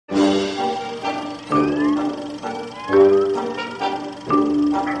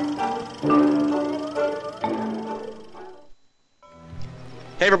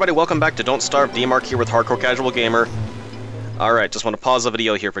everybody, welcome back to Don't Starve. D-Mark here with Hardcore Casual Gamer. Alright, just want to pause the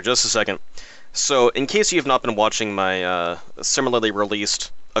video here for just a second. So, in case you have not been watching my similarly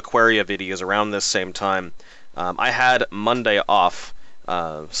released Aquaria videos around this same time, I had Monday off,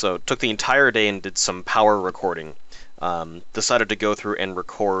 so took the entire day and did some power recording. Decided to go through and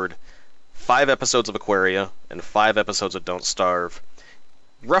record 5 episodes of Aquaria and 5 episodes of Don't Starve.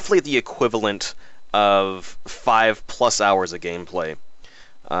 Roughly the equivalent of 5+ hours of gameplay.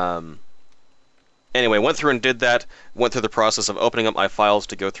 Anyway, went through and did that, went through the process of opening up my files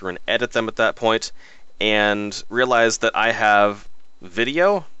to go through and edit them at that point, and realized that I have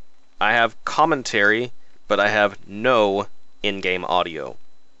video, I have commentary, but I have no in-game audio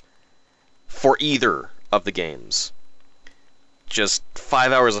for either of the games. Just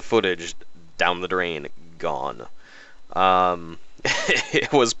 5 hours of footage down the drain, gone.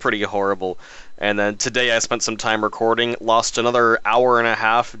 It was pretty horrible. And then today I spent some time recording, lost another hour and a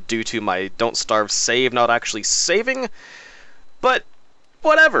half due to my Don't Starve save not actually saving, but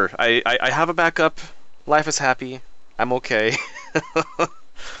whatever. I have a backup, life is happy, I'm okay.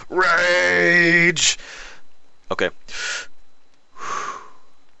 Rage! Okay.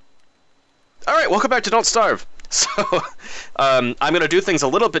 Alright, welcome back to Don't Starve. So, I'm going to do things a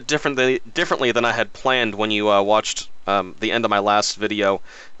little bit differently than I had planned when you watched the end of my last video.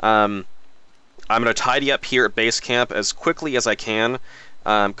 I'm going to tidy up here at base camp as quickly as I can,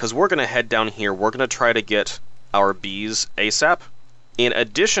 because we're going to head down here. We're going to try to get our bees ASAP. In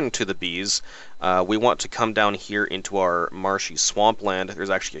addition to the bees, we want to come down here into our marshy swampland. There's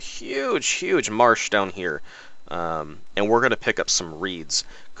actually a huge marsh down here. And we're going to pick up some reeds,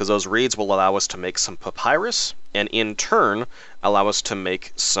 because those reeds will allow us to make some papyrus, and in turn, allow us to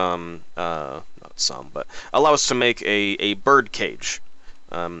make some, allow us to make a bird cage.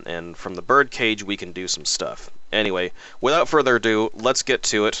 And from the bird cage, we can do some stuff. Anyway, without further ado, let's get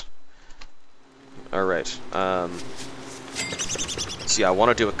to it. Alright, so yeah, I want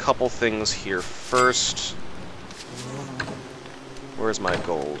to do a couple things here first. Where's my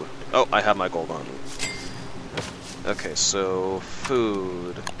gold? Oh, I have my gold on me. Okay, so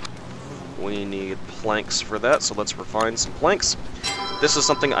food. We need planks for that, so let's refine some planks. This is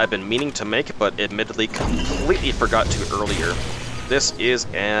something I've been meaning to make, but admittedly completely forgot to earlier. This is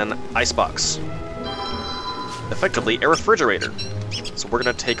an icebox. Effectively, a refrigerator. So we're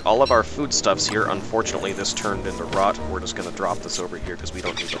going to take all of our foodstuffs here. Unfortunately, this turned into rot. We're just going to drop this over here because we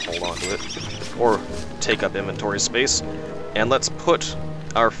don't need to hold on to it or take up inventory space. And let's put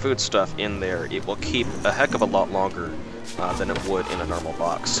our foodstuff in there. It will keep a heck of a lot longer than it would in a normal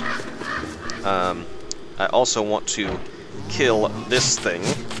box. I also want to kill this thing.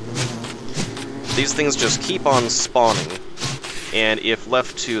 These things just keep on spawning, and if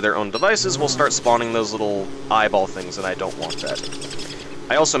left to their own devices, we'll start spawning those little eyeball things, and I don't want that.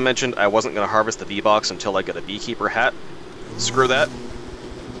 I also mentioned I wasn't going to harvest the bee box until I get a beekeeper hat. Screw that.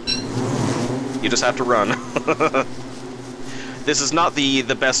 You just have to run. This is not the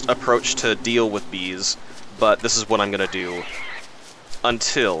best approach to deal with bees, but this is what I'm going to do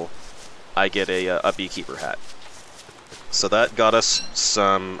until I get a beekeeper hat. So that got us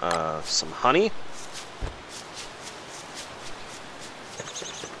some honey.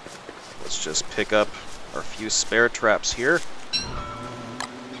 Let's just pick up our few spare traps here.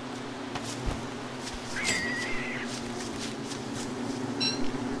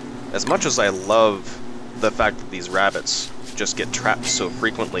 As much as I love the fact that these rabbits just get trapped so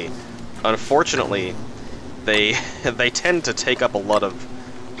frequently, unfortunately, they tend to take up a lot of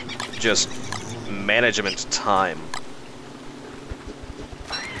just management time.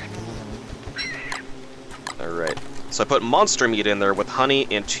 Alright, so I put monster meat in there with honey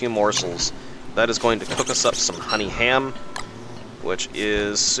and 2 morsels. That is going to cook us up some honey ham, which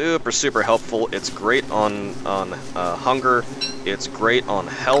is super helpful. It's great on hunger, it's great on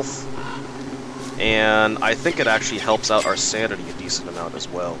health, and I think it actually helps out our sanity a decent amount as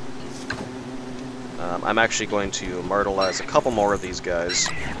well. I'm actually going to myrtleize a couple more of these guys,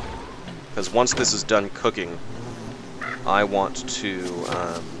 because once this is done cooking, I want to,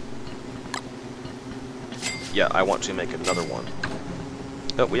 I want to make another one.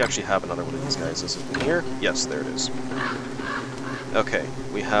 Oh, we actually have another one of these guys. Is it in here? Yes, there it is. Okay,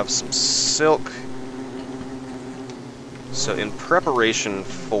 we have some silk. So in preparation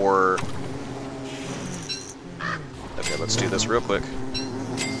for... Okay, let's do this real quick.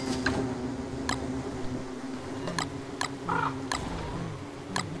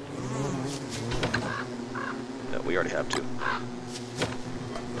 No, we already have 2.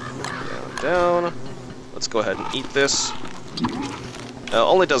 Down. Let's go ahead and eat this.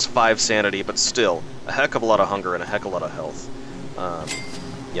 Only does 5 sanity, but still, a heck of a lot of hunger and a heck of a lot of health.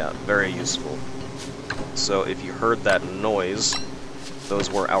 Yeah, very useful. So if you heard that noise,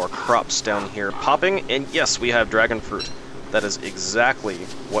 those were our crops down here popping, and yes, we have dragon fruit. That is exactly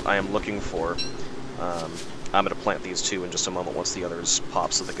what I am looking for. I'm going to plant these two in just a moment once the others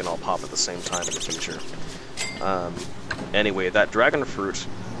pop, so they can all pop at the same time in the future. Anyway, that dragon fruit,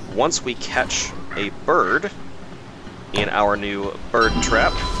 once we catch a bird in our new bird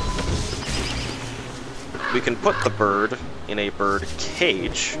trap, we can put the bird in a bird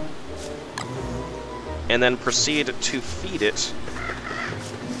cage, and then proceed to feed it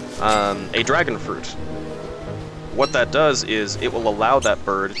a dragon fruit. What that does is it will allow that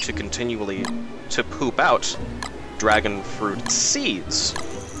bird to continually to poop out dragon fruit seeds,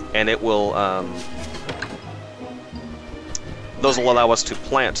 and it will those will allow us to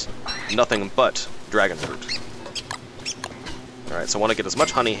plant nothing but dragon fruit. Alright, so I want to get as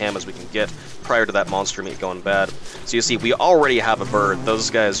much honey ham as we can get prior to that monster meat going bad. So you see, we already have a bird. Those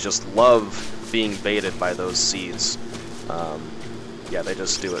guys just love being baited by those seeds. Yeah, they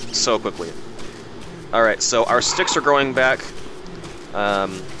just do it so quickly. Alright, so our sticks are growing back.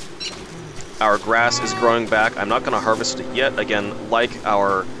 Our grass is growing back. I'm not going to harvest it yet. Again, like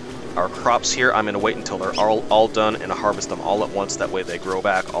our crops here, I'm going to wait until they're all done and harvest them all at once. That way they grow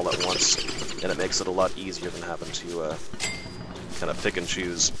back all at once, and it makes it a lot easier than having to kind of pick and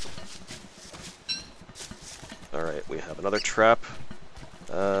choose. Alright, we have another trap.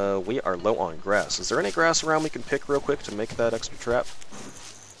 We are low on grass. Is there any grass around we can pick real quick to make that extra trap?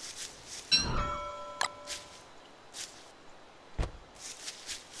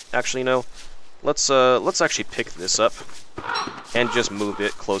 Actually, no. Let's actually pick this up and just move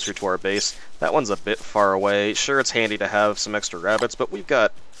it closer to our base. That one's a bit far away. Sure, it's handy to have some extra rabbits, but we've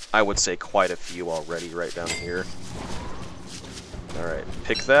got, I would say, quite a few already right down here. Alright,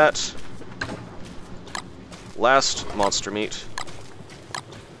 pick that. Last monster meat.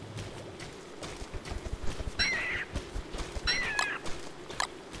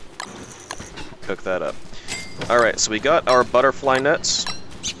 Cook that up. Alright, so we got our butterfly nets.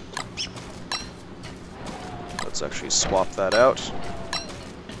 Let's actually swap that out.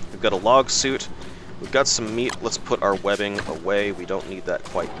 We've got a log suit. We've got some meat. Let's put our webbing away. We don't need that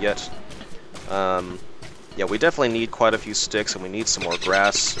quite yet. Yeah, we definitely need quite a few sticks, and we need some more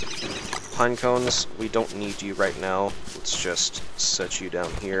grass. Pine cones, we don't need you right now. Let's just set you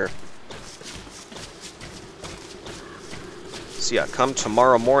down here. So yeah, come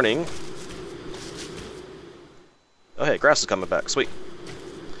tomorrow morning. Oh hey, grass is coming back, sweet.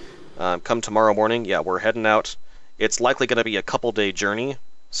 Come tomorrow morning, yeah, we're heading out. It's likely going to be a couple-day journey,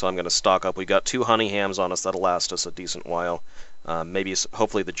 so I'm going to stock up. We've got 2 honey hams on us that'll last us a decent while. Maybe,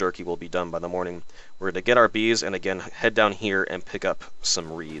 hopefully the jerky will be done by the morning. We're going to get our bees, and again, head down here and pick up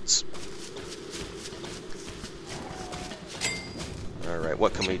some reeds. Alright,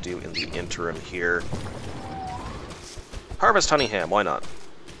 what can we do in the interim here? Harvest honey ham, why not?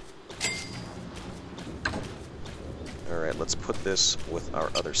 Alright, let's put this with our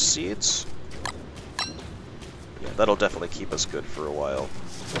other seeds. Yeah, that'll definitely keep us good for a while.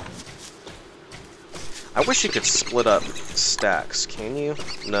 I wish you could split up stacks, can you?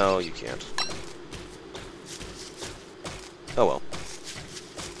 No, you can't. Oh well.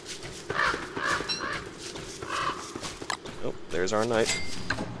 Oh, there's our knight.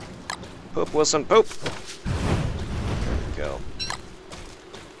 Poop, Wilson, poop! There we go.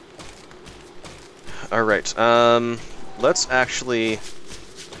 Alright, let's actually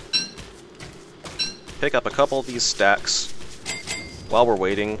pick up a couple of these stacks. While we're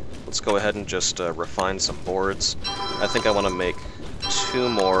waiting, let's go ahead and just refine some boards. I think I want to make 2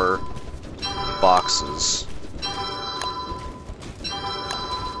 more boxes.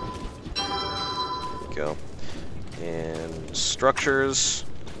 There we go. And structures,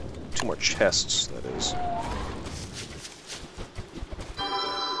 2 more chests, that is.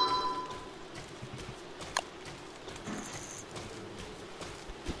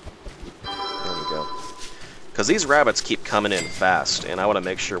 Because these rabbits keep coming in fast, and I want to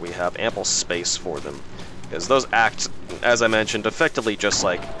make sure we have ample space for them. Because those act, as I mentioned, effectively just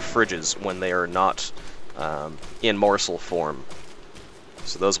like fridges when they are not in morsel form.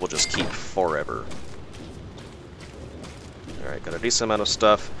 So those will just keep forever. Alright, got a decent amount of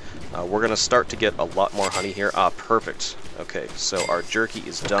stuff. We're going to start to get a lot more honey here. Ah, perfect. Okay, so our jerky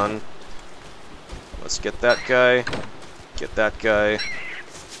is done. Let's get that guy. Get that guy.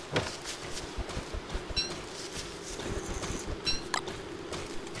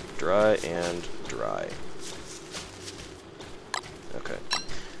 Dry and dry. Okay.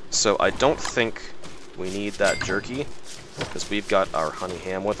 So I don't think we need that jerky, because we've got our honey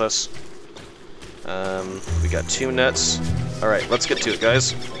ham with us. We got 2 nets. Alright, let's get to it,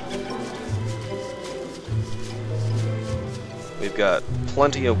 guys. We've got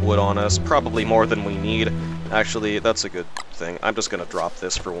plenty of wood on us, probably more than we need. Actually, that's a good thing. I'm just going to drop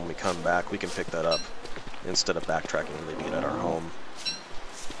this for when we come back. We can pick that up instead of backtracking and leaving it at our home.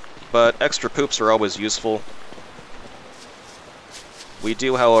 But extra poops are always useful. We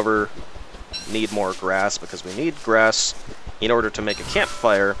do, however, need more grass, because we need grass in order to make a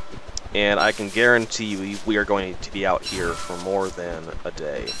campfire, and I can guarantee you we are going to be out here for more than a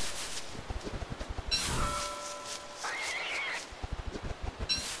day.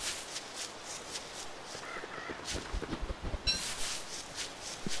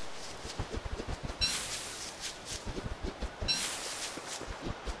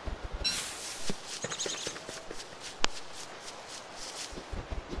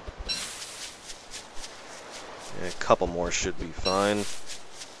 A couple more should be fine.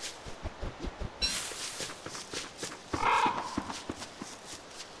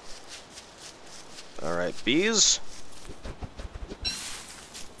 Alright, bees.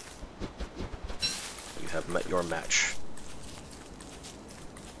 You have met your match.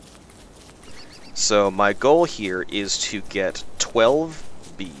 So my goal here is to get 12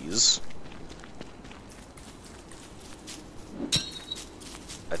 bees.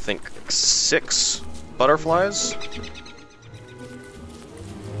 I think 6 butterflies.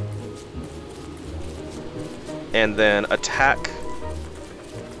 And then attack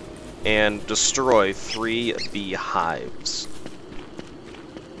and destroy 3 bee hives.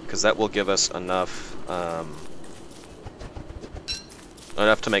 Because that will give us enough,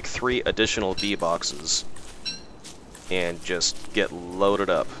 enough to make 3 additional bee boxes. And just get loaded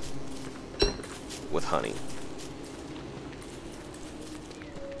up with honey.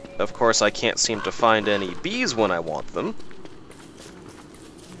 Of course, I can't seem to find any bees when I want them.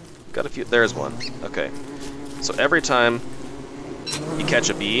 Got a few. There's one. Okay. So every time you catch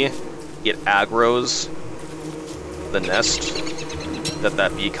a bee, it aggroes the nest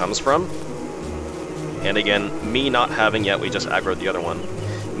that bee comes from. And again, me not having yet, we just aggroed the other one.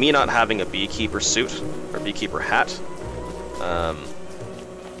 Me not having a beekeeper suit, or beekeeper hat,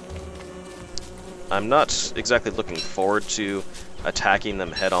 I'm not exactly looking forward to attacking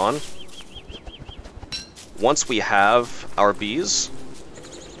them head on. Once we have our bees,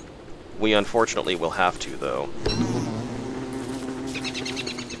 we unfortunately will have to, though.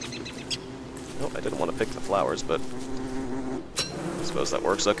 Oh, I didn't want to pick the flowers, but I suppose that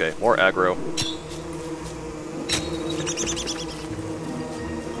works. Okay, more aggro.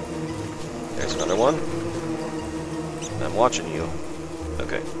 There's another one. I'm watching you.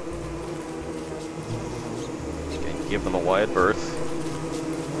 Okay. Okay, give them a wide berth.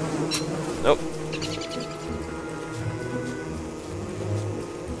 Nope.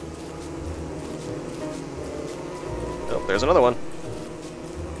 Oh, there's another one.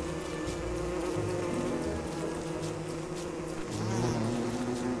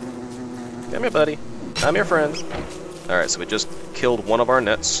 Come here, buddy. I'm your friend. Alright, so we just killed one of our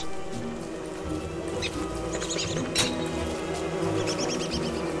nets.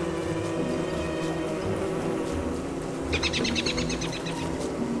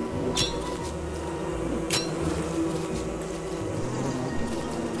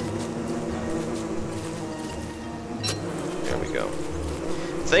 There we go.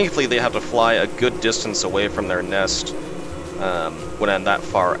 Thankfully, they have to fly a good distance away from their nest when I'm that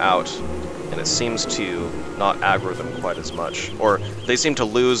far out. And it seems to not aggro them quite as much. Or they seem to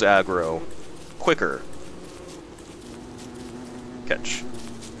lose aggro quicker. Catch.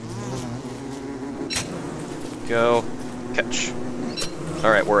 Go. Catch.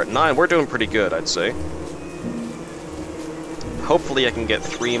 Alright, we're at 9. We're doing pretty good, I'd say. Hopefully I can get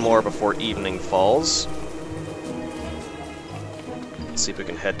 3 more before evening falls. Let's see if we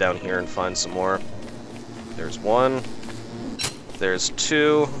can head down here and find some more. There's 1. There's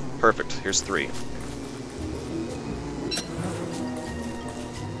 2. Perfect. Here's 3.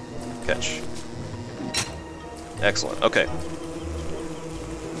 Catch. Excellent. Okay.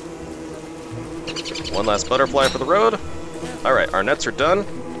 One last butterfly for the road. Alright, our nets are done.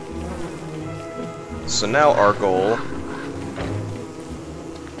 So now our goal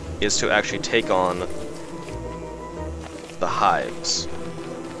is to actually take on the hives.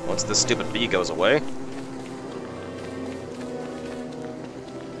 Once this stupid bee goes away.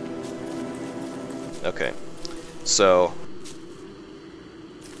 Okay, so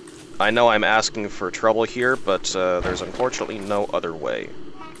I know I'm asking for trouble here, but there's unfortunately no other way.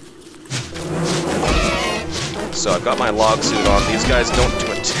 So I've got my log suit on. These guys don't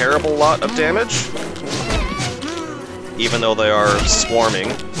do a terrible lot of damage, even though they are swarming.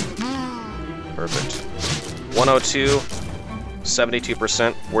 Perfect. 102,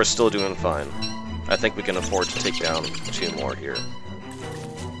 72%, we're still doing fine. I think we can afford to take down 2 more here.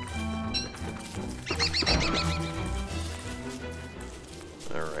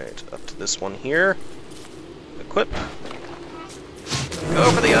 Alright, up to this one here. Equip.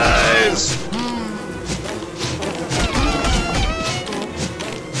 Go for the eyes!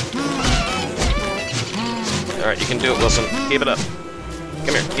 Alright, you can do it, Wilson. Keep it up.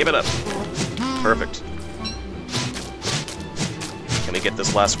 Come here, keep it up. Perfect. Can we get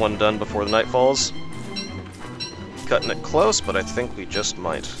this last one done before the night falls? Cutting it close, but I think we just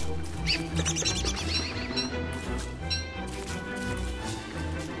might.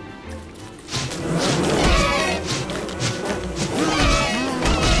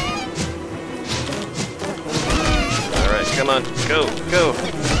 Alright, come on, go, go!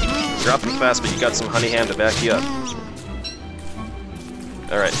 Dropping fast, but you got some honey ham to back you up.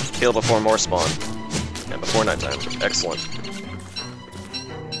 Alright, kill before more spawn. And before nighttime. Excellent.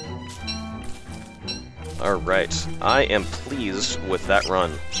 Alright, I am pleased with that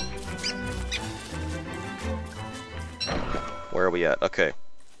run. Where are we at? Okay.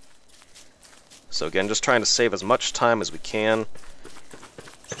 So again, just trying to save as much time as we can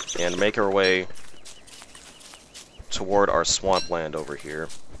and make our way toward our swampland over here.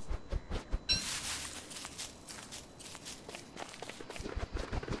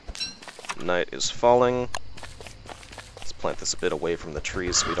 Night is falling. Let's plant this a bit away from the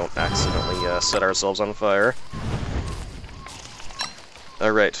trees so we don't accidentally set ourselves on fire.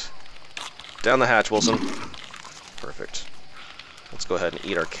 Alright. Down the hatch, Wilson. Perfect. Let's go ahead and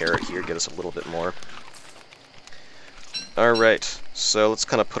eat our carrot here, get us a little bit more. Alright, so let's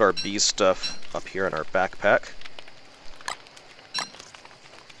kind of put our bee stuff up here in our backpack.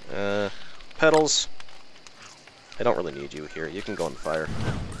 Petals. I don't really need you here. You can go on fire.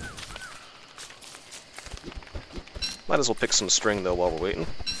 Might as well pick some string, though, while we're waiting.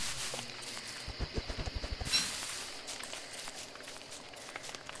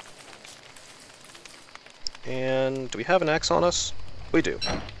 And do we have an axe on us? We do.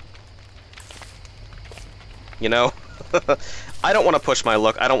 You know, I don't want to push my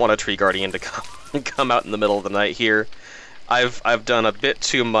luck. I don't want a tree guardian to come out in the middle of the night here. I've done a bit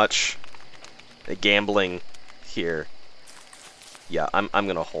too much gambling here. Yeah, I'm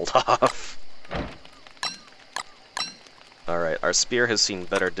gonna hold off. Alright, our spear has seen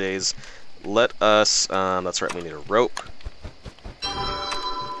better days. Let us, that's right, we need a rope.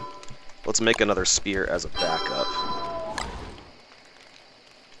 Let's make another spear as a backup.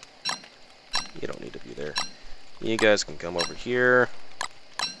 You don't need to be there. You guys can come over here.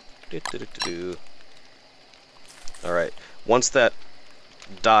 Alright, once that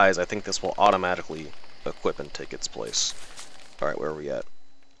dies, I think this will automatically equip and take its place. Alright, where are we at?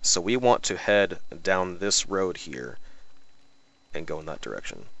 So we want to head down this road here and go in that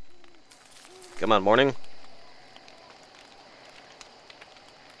direction. Come on, morning.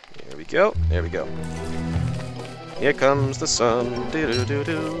 There we go. There we go. Here comes the sun.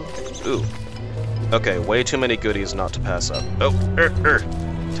 Do-do-do-do. Ooh. Okay, way too many goodies not to pass up. Oh,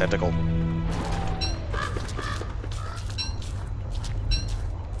 tentacle.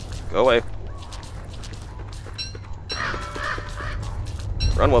 Go away.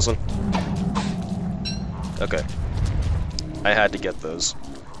 Run, Wilson. Okay. I had to get those.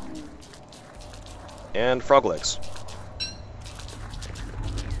 And frog legs.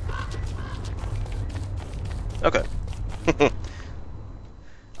 Okay.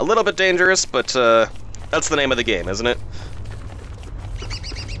 A little bit dangerous, but that's the name of the game, isn't it?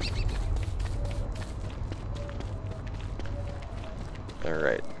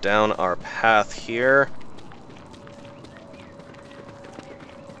 Alright, down our path here.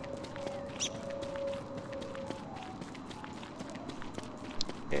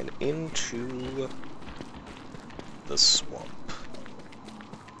 And into the swamp.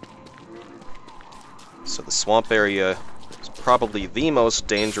 So the swamp area is probably the most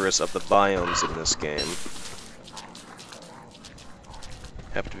dangerous of the biomes in this game.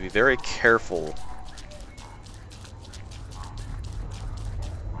 Have to be very careful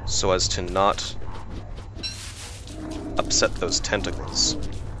so as to not upset those tentacles.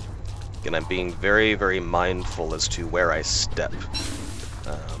 Again, I'm being very, very mindful as to where I step.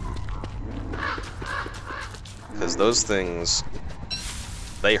 Because those things,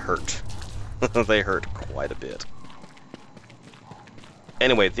 they hurt. They hurt quite a bit.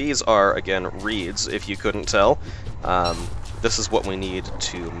 Anyway, these are, again, reeds, if you couldn't tell. This is what we need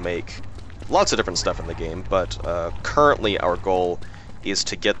to make lots of different stuff in the game, but currently our goal is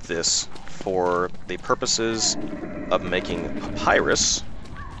to get this for the purposes of making papyrus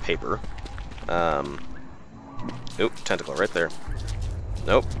paper, Oop, tentacle right there.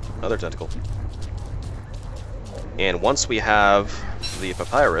 Nope, another tentacle. And once we have the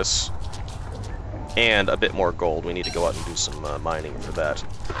papyrus and a bit more gold, we need to go out and do some mining for that.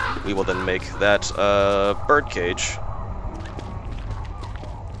 We will then make that bird cage.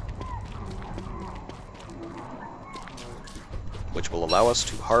 Which will allow us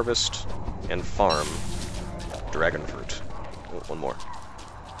to harvest and farm dragon fruit. Oh, one more.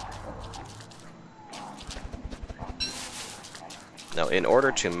 Now, in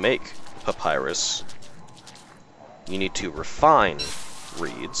order to make papyrus, you need to refine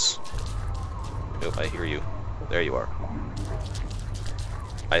reeds. Oh, I hear you. There you are.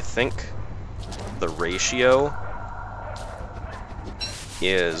 I think the ratio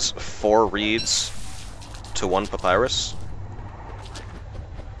is 4 reeds to 1 papyrus.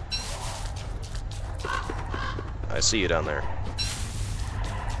 I see you down there.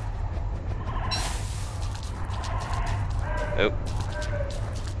 Oh.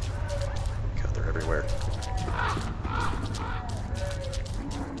 God, they're everywhere.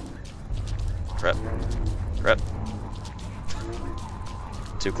 Prep. Prep.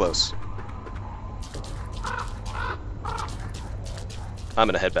 Too close. I'm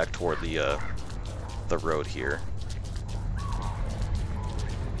gonna head back toward the road here.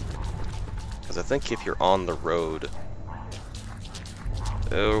 Because I think if you're on the road...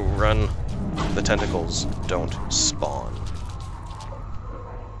 Oh, run. The tentacles don't spawn.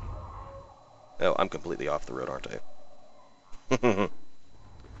 Oh, I'm completely off the road, aren't I?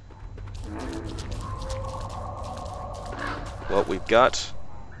 Well, we've got...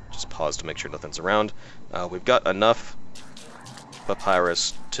 Just pause to make sure nothing's around. We've got enough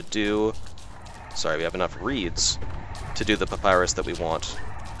papyrus to do... Sorry, we have enough reeds to do the papyrus that we want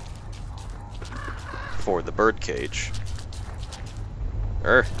for the bird cage.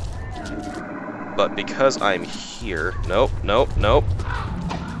 But because I'm here... Nope, nope, nope.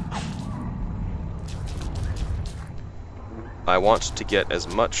 I want to get as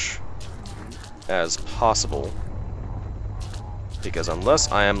much as possible, because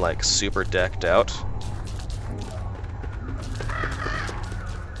unless I am like super decked out,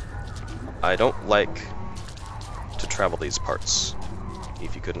 I don't like to travel these parts,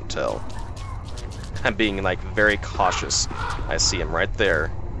 if you couldn't tell. I'm being like very cautious. I see him right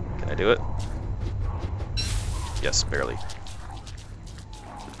there. Can I do it? Yes, barely.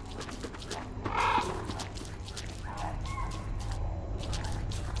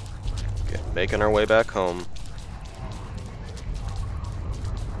 Making our way back home.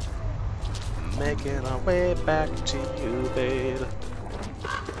 Making our way back to you, babe.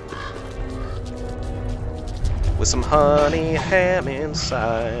 With some honey ham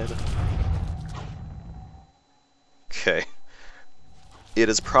inside. Okay. It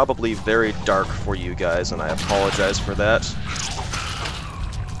is probably very dark for you guys, and I apologize for that.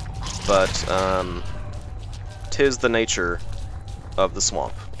 But, 'tis the nature of the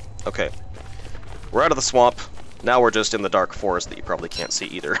swamp. Okay. We're out of the swamp. Now we're just in the dark forest that you probably can't see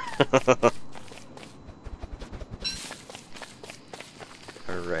either.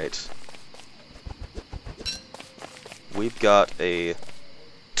 Alright. We've got a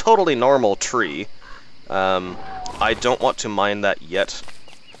totally normal tree. I don't want to mine that yet.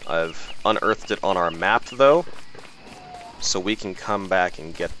 I've unearthed it on our map, though, so we can come back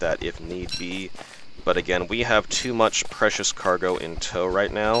and get that if need be. But again, we have too much precious cargo in tow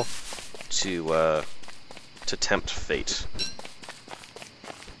right now to tempt fate.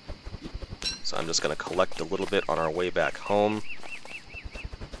 So I'm just going to collect a little bit on our way back home.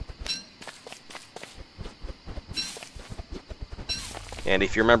 And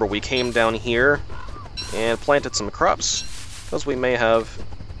if you remember, we came down here and planted some crops, because we may have...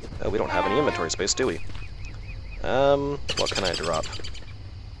 we don't have any inventory space, do we? What can I drop?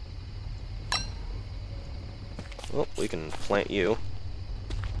 Well, we can plant you.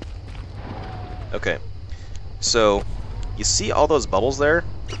 Okay, so you see all those bubbles there?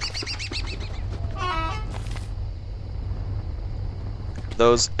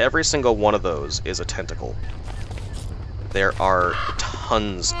 Every single one of those is a tentacle. There are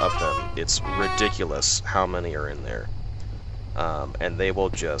tons of them. It's ridiculous how many are in there. And they will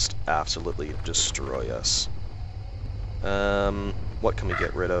just absolutely destroy us. What can we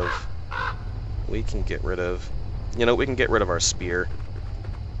get rid of? We can get rid of... You know, we can get rid of our spear.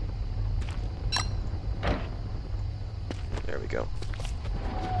 There we go.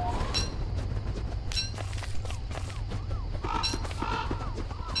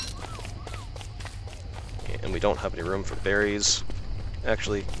 And we don't have any room for berries.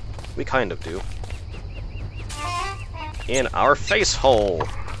 Actually, we kind of do. In our face hole!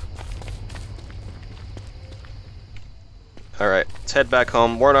 Alright, let's head back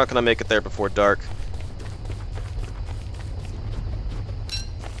home. We're not gonna make it there before dark.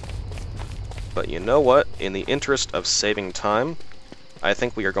 But you know what? In the interest of saving time, I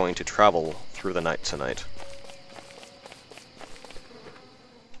think we are going to travel through the night tonight.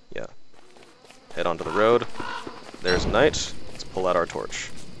 Yeah. Head onto the road. There's night. Let's pull out our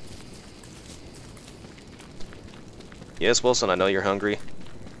torch. Yes, Wilson, I know you're hungry.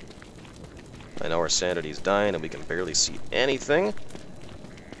 I know our sanity's dying and we can barely see anything.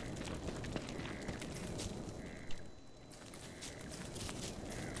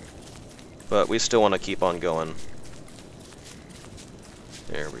 But we still want to keep on going.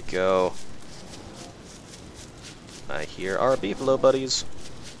 There we go. I hear our beefalo buddies.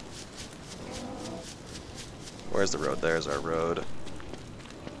 Where's the road? There's our road.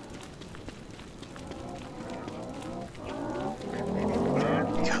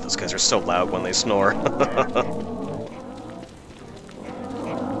 God, those guys are so loud when they snore.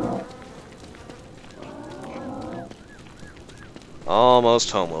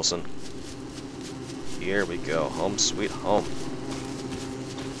 Almost home, Wilson. Here we go. Home sweet home.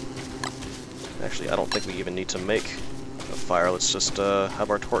 Actually, I don't think we even need to make a fire. Let's just have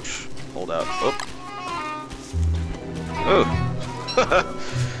our torch hold out. Oh.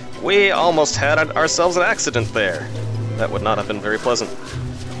 Ooh. We almost had ourselves an accident there. That would not have been very pleasant.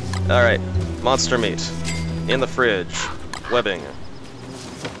 Alright. Monster meat. In the fridge. Webbing.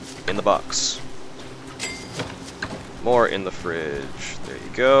 In the box. More in the fridge. There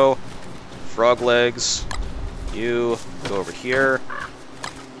you go. Frog legs. You go over here.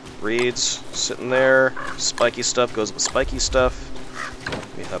 Reeds sitting there. Spiky stuff goes with spiky stuff.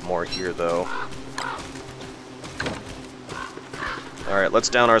 We have more here though. Alright, let's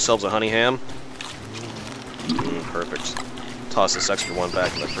down ourselves a honey ham. Perfect. Toss this extra one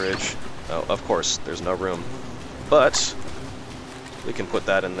back in the fridge. Oh, of course, there's no room. But we can put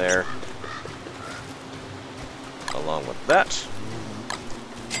that in there along with that.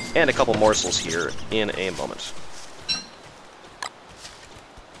 And a couple morsels here in a moment.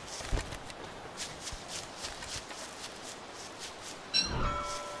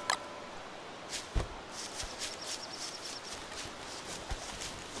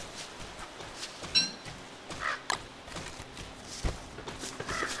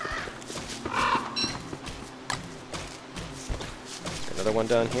 Another one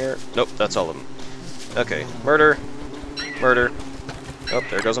down here. Nope, that's all of them. Okay, murder. Murder. Oh,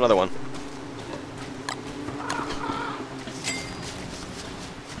 there goes another one.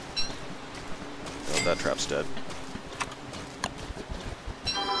 Oh, that trap's dead.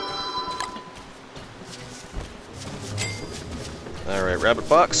 Alright, rabbit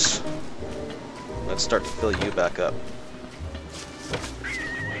box. Let's start to fill you back up.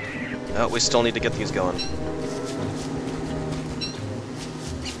 Oh, we still need to get these going.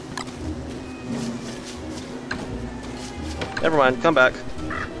 Never mind, come back.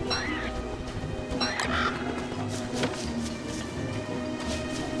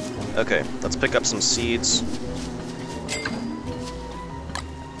 Okay, let's pick up some seeds.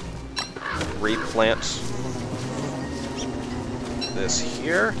 Replant this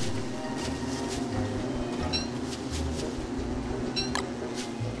here.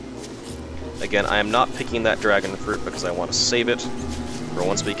 Again, I am not picking that dragon fruit because I want to save it for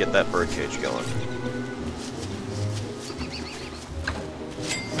once we get that birdcage going.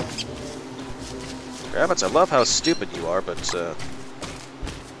 Rabbits, I love how stupid you are, but,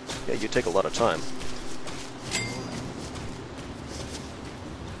 yeah, you take a lot of time.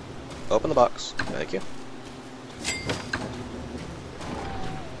 Open the box. Thank you.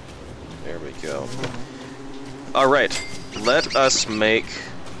 There we go. Alright, let us make...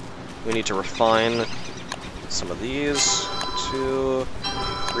 We need to refine some of these. 2,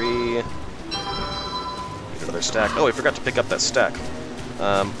 3... Need another stack. Oh, we forgot to pick up that stack.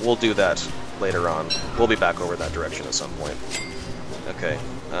 We'll do that later on. We'll be back over that direction at some point. Okay.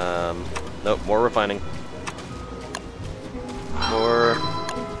 Nope, more refining. 4,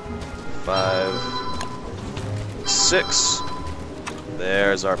 5, 6.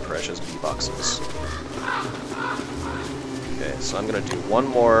 There's our precious bee boxes. Okay, so I'm gonna do one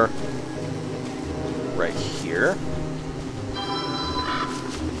more right here.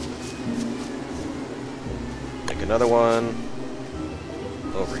 Make another one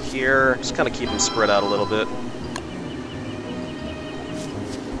over here. Just kind of keep them spread out a little bit.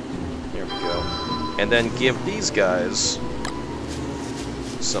 Here we go. And then give these guys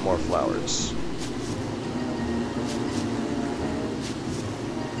some more flowers.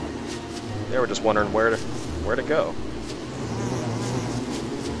 They were just wondering where to go.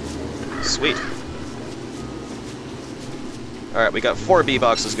 Sweet. Alright, we got 4 bee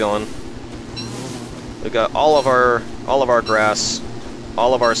boxes going. We got all of our grass,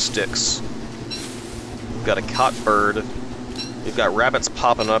 all of our sticks. We've got a caught bird. We've got rabbits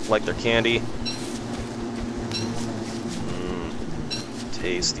popping up like they're candy.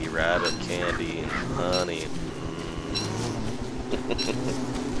 Tasty rabbit candy and honey.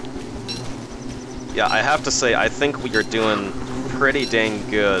 Yeah, I have to say, I think we are doing pretty dang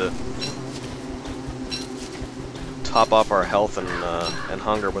good. Top off our health and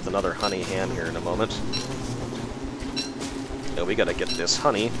hunger with another honey ham here in a moment. Yeah, we gotta get this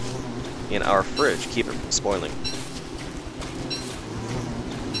honey in our fridge, keep it from spoiling.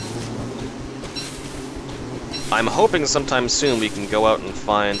 I'm hoping sometime soon we can go out and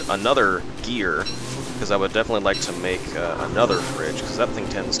find another gear, because I would definitely like to make another fridge, because that thing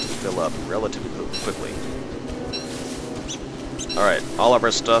tends to fill up relatively quickly. Alright, all of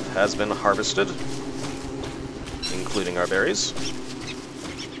our stuff has been harvested, including our berries.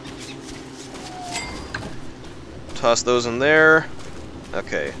 Toss those in there.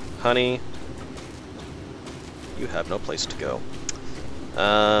 Okay, honey. You have no place to go.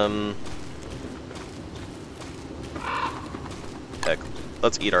 Heck,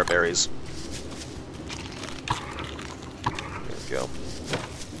 let's eat our berries. There we go.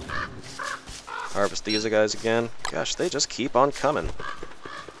 Harvest these guys again. Gosh, they just keep on coming.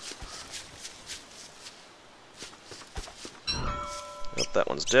 Oh, that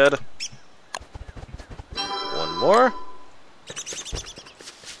one's dead. One more.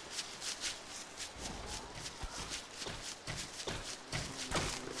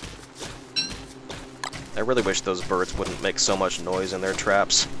 I really wish those birds wouldn't make so much noise in their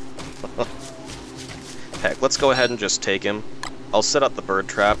traps. Heck, let's go ahead and just take him. I'll set up the bird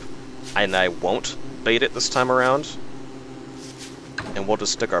trap, and I won't bait it this time around. And we'll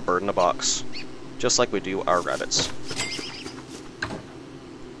just stick our bird in a box, just like we do our rabbits.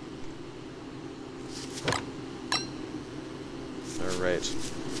 Alright.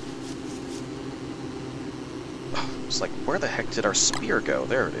 It's like, where the heck did our spear go?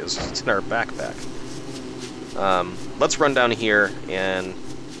 There it is. It's in our backpack. Let's run down here, and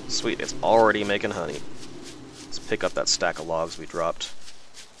sweet, it's already making honey. Let's pick up that stack of logs we dropped.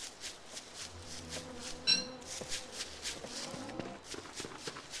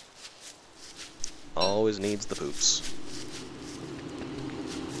 Always needs the poops.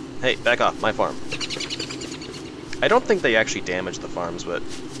 Hey, back off, my farm. I don't think they actually damage the farms, but,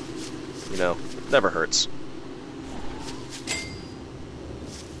 you know, never hurts.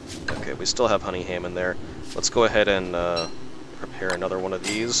 Okay, we still have honey ham in there. Let's go ahead and prepare another one of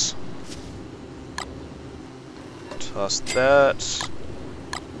these. Toss that.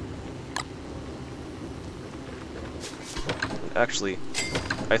 Actually,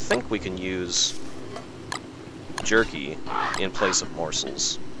 I think we can use jerky in place of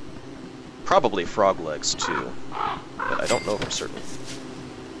morsels. Probably frog legs too, but I don't know for certain.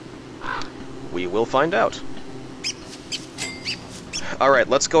 We will find out. Alright,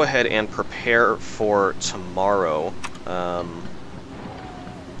 let's go ahead and prepare for tomorrow.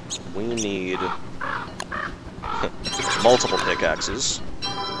 We need multiple pickaxes.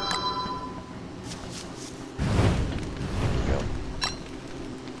 There we go.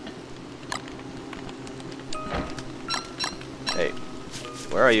 Hey,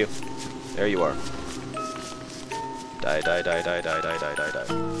 where are you? There you are. Die, die, die, die, die, die, die, die, die.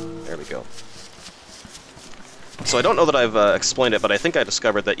 There we go. So I don't know that I've explained it, but I think I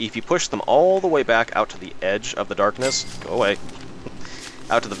discovered that if you push them all the way back out to the edge of the darkness, go away,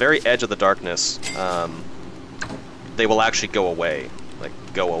 out to the very edge of the darkness, they will actually go away. Like,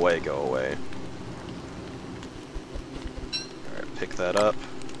 go away, go away. Alright, pick that up,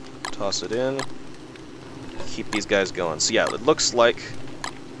 toss it in, keep these guys going. So yeah, it looks like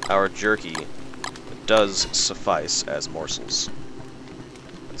our jerky does suffice as morsels.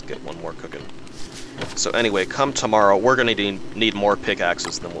 Let's get one more cooking. So anyway, come tomorrow, we're going to need more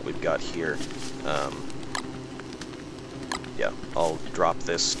pickaxes than what we've got here. Yeah, I'll drop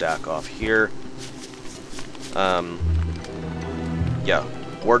this stack off here. Yeah,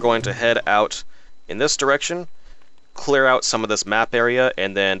 we're going to head out in this direction, clear out some of this map area,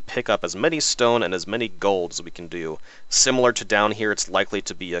 and then pick up as many stone and as many gold as we can do. Similar to down here, it's likely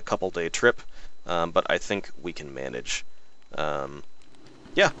to be a couple-day trip, but I think we can manage.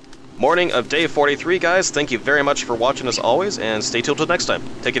 Yeah. Morning of day 43, guys. Thank you very much for watching as always, and stay tuned till next time.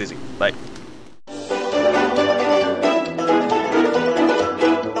 Take it easy. Bye.